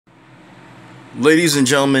Ladies and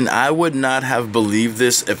gentlemen, I would not have believed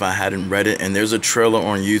this if I hadn't read it. And there's a trailer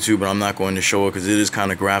on YouTube, but I'm not going to show it because it is kind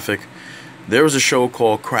of graphic. There was a show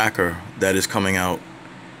called CRACKA that is coming out,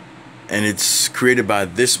 and it's created by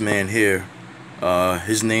this man here.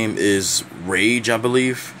 His name is Rage, I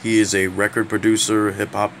believe. He is a record producer,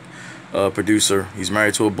 hip-hop producer. He's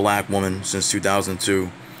married to a black woman since 2002.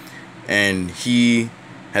 And he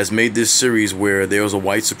has made this series where there's a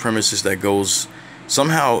white supremacist that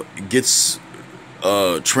somehow gets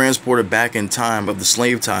transported back in time of the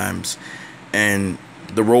slave times, and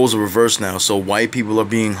the roles are reversed now. So white people are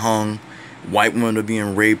being hung, white women are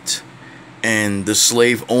being raped, and the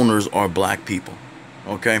slave owners are black people.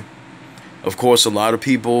 Okay, of course, a lot of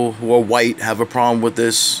people who are white have a problem with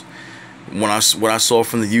this. What I saw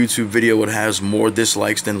from the YouTube video, it has more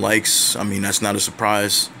dislikes than likes. I mean, that's not a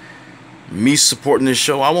surprise. Me supporting this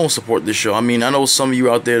show, I won't support this show. I mean, I know some of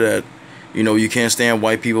you out there that, you know, you can't stand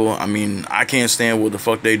white people. I mean, I can't stand what the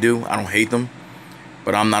fuck they do. I don't hate them,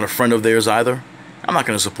 but I'm not a friend of theirs either. I'm not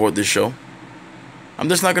going to support this show. I'm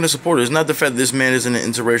just not going to support it. It's not the fact that this man is in an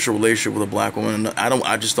interracial relationship with a black woman.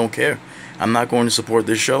 I just don't care. I'm not going to support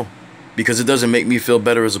this show because it doesn't make me feel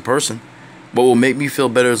better as a person. What will make me feel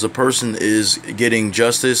better as a person is getting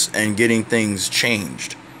justice and getting things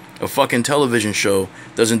changed. A fucking television show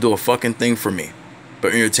doesn't do a fucking thing for me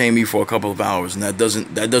but entertain me for a couple of hours, and that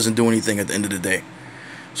doesn't do anything at the end of the day.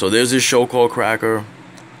 So there's this show called CRACKA.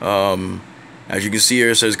 As you can see here,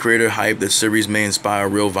 it says creator hype that series may inspire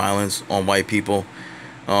real violence on white people.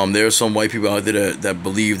 There are some white people out there that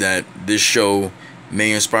believe that this show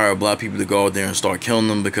may inspire black people to go out there and start killing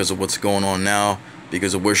them because of what's going on now,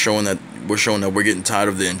 because we're showing that we're getting tired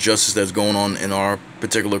of the injustice that's going on in our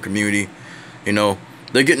particular community. You know,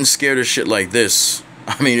 they're getting scared of shit like this.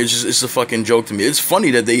 I mean, it's a fucking joke to me. It's funny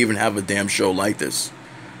that they even have a damn show like this.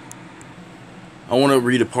 I want to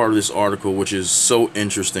read a part of this article which is so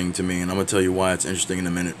interesting to me, and I'm going to tell you why it's interesting in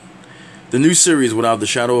a minute. The new series, without the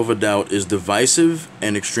shadow of a doubt, is divisive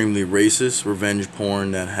and extremely racist revenge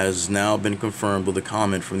porn that has now been confirmed with a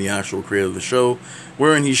comment from the actual creator of the show,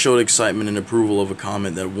 wherein he showed excitement and approval of a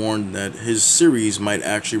comment that warned that his series might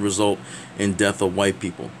actually result in death of white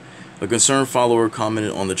people. A concerned follower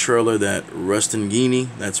commented on the trailer that Restangini,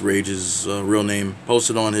 that's Rage's real name,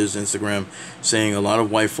 posted on his Instagram saying a lot of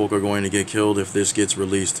white folk are going to get killed if this gets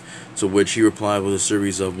released, to which he replied with a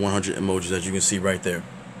series of 100 emojis, as you can see right there.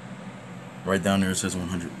 Right down there it says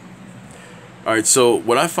 100. Alright, so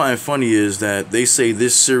what I find funny is that they say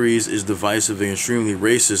this series is divisive and extremely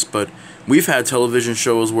racist, but we've had television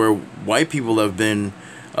shows where white people have been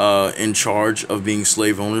in charge of being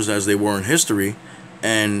slave owners as they were in history.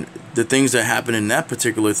 And the things that happen in that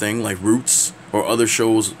particular thing, like Roots or other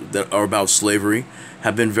shows that are about slavery,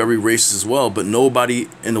 have been very racist as well. But nobody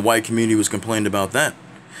in the white community was complaining about that.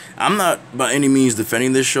 I'm not by any means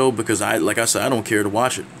defending this show because, like I said, I don't care to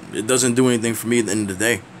watch it. It doesn't do anything for me at the end of the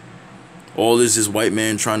day. All this is white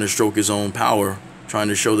man trying to stroke his own power, trying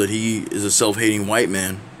to show that he is a self-hating white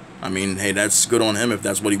man. I mean, hey, that's good on him if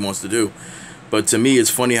that's what he wants to do. But to me, it's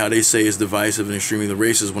funny how they say it's divisive and extremely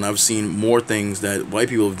racist when I've seen more things that white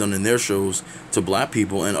people have done in their shows to black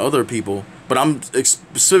people and other people. But I'm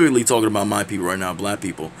specifically talking about my people right now, black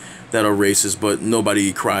people, that are racist, but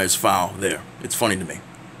nobody cries foul there. It's funny to me.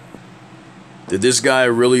 Did this guy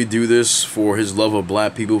really do this for his love of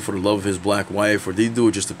black people, for the love of his black wife, or did he do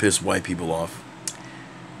it just to piss white people off?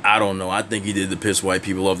 I don't know. I think he did to piss white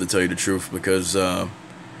people off, to tell you the truth, because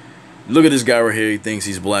look at this guy right here. He thinks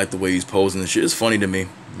he's black the way he's posing and shit. It's funny to me.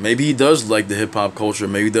 Maybe he does like the hip-hop culture.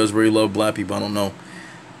 Maybe he does really love black people. I don't know.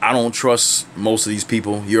 I don't trust most of these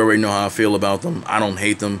people. You already know how I feel about them. I don't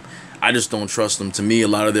hate them. I just don't trust them. To me, a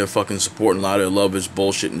lot of their fucking support and a lot of their love is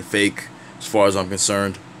bullshit and fake, as far as I'm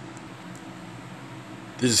concerned.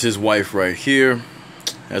 This is his wife right here.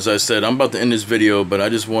 As I said, I'm about to end this video, but I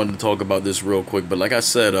just wanted to talk about this real quick. But like I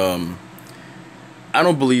said, I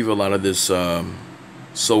don't believe a lot of this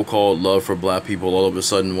so-called love for black people all of a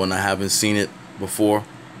sudden when I haven't seen it before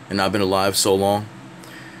and I've been alive so long.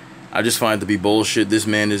 I just find it to be bullshit. This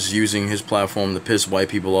man is using his platform to piss white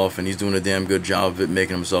people off, and he's doing a damn good job of it,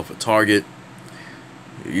 making himself a target.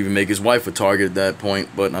 Even make his wife a target at that point,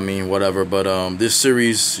 but I mean, whatever. But this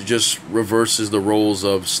series just reverses the roles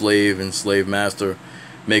of slave and slave master,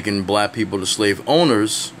 making black people the slave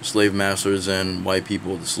owners, slave masters, and white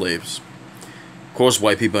people the slaves. Of course,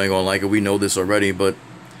 white people ain't gonna like it. We know this already, but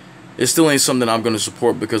it still ain't something I'm gonna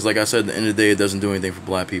support because, like I said, at the end of the day, it doesn't do anything for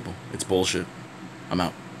black people. It's bullshit. I'm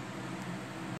out.